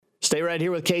Stay right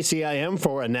here with KCIM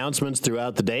for announcements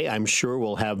throughout the day. I'm sure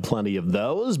we'll have plenty of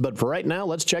those. But for right now,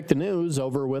 let's check the news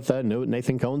over with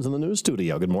Nathan Cones in the news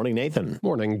studio. Good morning, Nathan.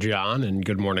 Morning, John, and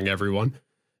good morning, everyone.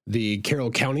 The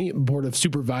Carroll County Board of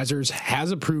Supervisors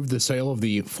has approved the sale of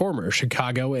the former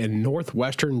Chicago and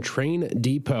Northwestern Train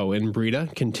Depot in Breda,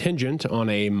 contingent on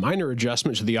a minor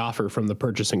adjustment to the offer from the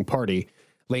purchasing party.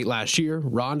 Late last year,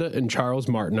 Rhonda and Charles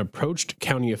Martin approached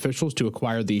county officials to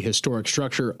acquire the historic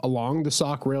structure along the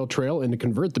Sauk Rail Trail and to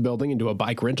convert the building into a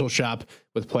bike rental shop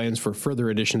with plans for further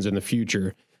additions in the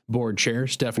future. Board Chair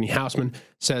Stephanie Hausman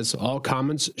says all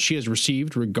comments she has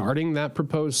received regarding that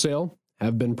proposed sale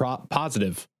have been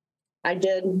positive. I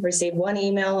did receive one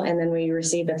email, and then we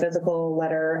received a physical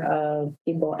letter of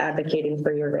people advocating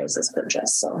for your guys'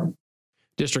 purchase. So,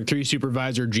 District 3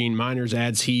 Supervisor Gene Miners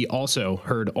adds he also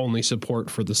heard only support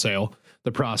for the sale.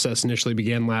 The process initially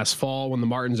began last fall when the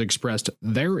Martins expressed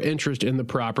their interest in the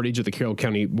property to the Carroll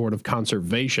County Board of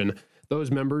Conservation.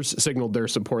 Those members signaled their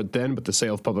support then, but the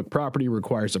sale of public property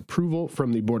requires approval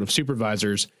from the Board of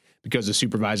Supervisors. Because the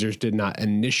supervisors did not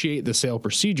initiate the sale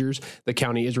procedures, the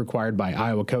county is required by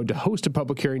Iowa Code to host a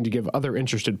public hearing to give other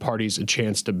interested parties a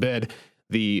chance to bid.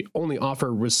 The only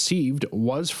offer received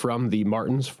was from the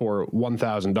Martins for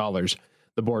 $1,000.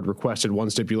 The board requested one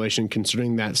stipulation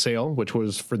concerning that sale, which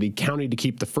was for the county to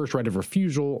keep the first right of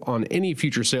refusal on any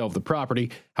future sale of the property.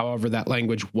 However, that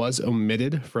language was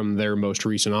omitted from their most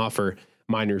recent offer.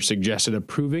 Miners suggested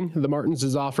approving the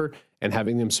Martins' offer and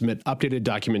having them submit updated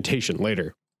documentation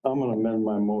later. I'm going to amend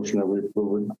my motion that we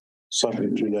approve it,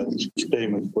 subject to that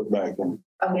statement put back in.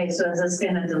 Okay, so is this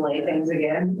going to delay things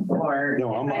again, or?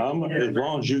 No, I'm as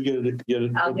long as you get it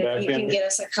put back you in. can get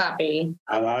us a copy.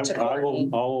 And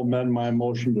I'll amend my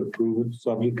motion to approve it,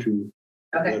 subject to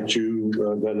Okay. that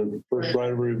the first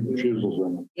right of refusal is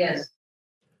in it. Yes.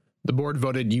 The board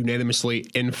voted unanimously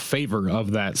in favor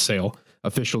of that sale.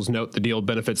 Officials note the deal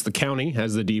benefits the county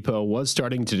as the depot was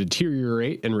starting to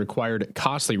deteriorate and required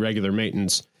costly regular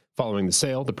maintenance. Following the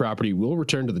sale, the property will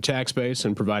return to the tax base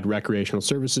and provide recreational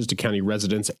services to county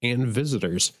residents and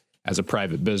visitors as a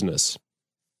private business.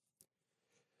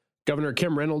 Governor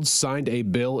Kim Reynolds signed a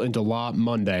bill into law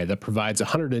Monday that provides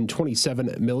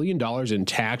 $127 million in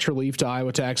tax relief to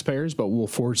Iowa taxpayers, but will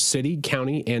force city,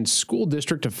 county, and school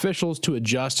district officials to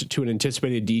adjust to an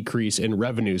anticipated decrease in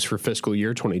revenues for fiscal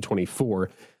year 2024.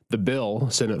 The bill,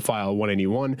 Senate File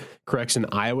 181, corrects an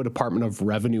Iowa Department of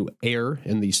Revenue error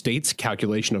in the state's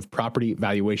calculation of property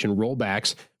valuation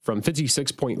rollbacks from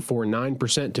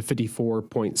 56.49% to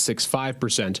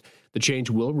 54.65%. The change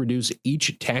will reduce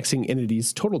each taxing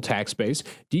entity's total tax base,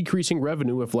 decreasing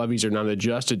revenue if levies are not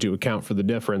adjusted to account for the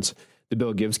difference. The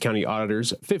bill gives county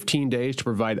auditors 15 days to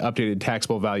provide updated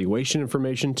taxable valuation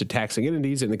information to taxing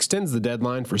entities and extends the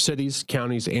deadline for cities,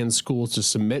 counties, and schools to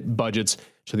submit budgets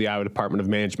to the Iowa Department of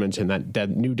Management, and that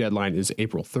new deadline is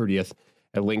April 30th.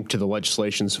 A link to the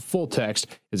legislation's full text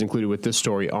is included with this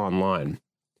story online.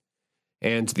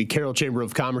 And the Carroll Chamber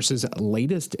of Commerce's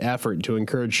latest effort to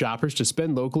encourage shoppers to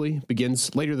spend locally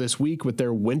begins later this week with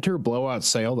their winter blowout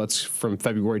sale. That's from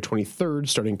February 23rd,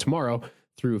 starting tomorrow,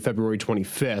 through February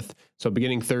 25th. So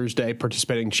beginning Thursday,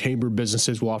 participating chamber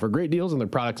businesses will offer great deals on their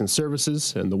products and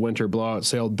services, and the winter blowout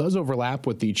sale does overlap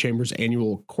with the chamber's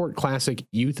annual Court Classic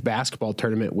Youth Basketball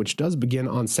Tournament, which does begin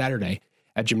on Saturday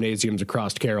at gymnasiums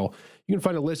across Carroll. You can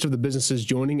find a list of the businesses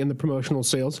joining in the promotional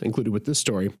sales included with this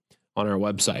story on our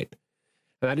website.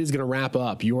 And that is going to wrap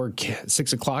up your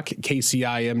 6 o'clock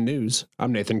KCIM news.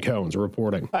 I'm Nathan Cones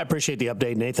reporting. I appreciate the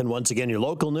update, Nathan. Once again, your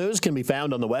local news can be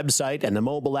found on the website and the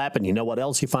mobile app. And you know what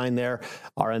else you find there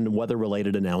are in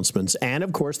weather-related announcements. And,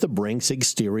 of course, the Brinks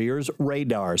Exteriors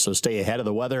radar. So stay ahead of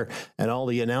the weather and all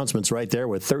the announcements right there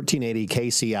with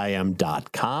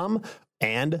 1380kcim.com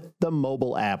and the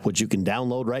mobile app, which you can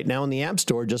download right now in the App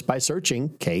Store just by searching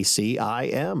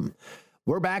KCIM.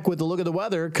 We're back with a look at the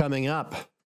weather coming up.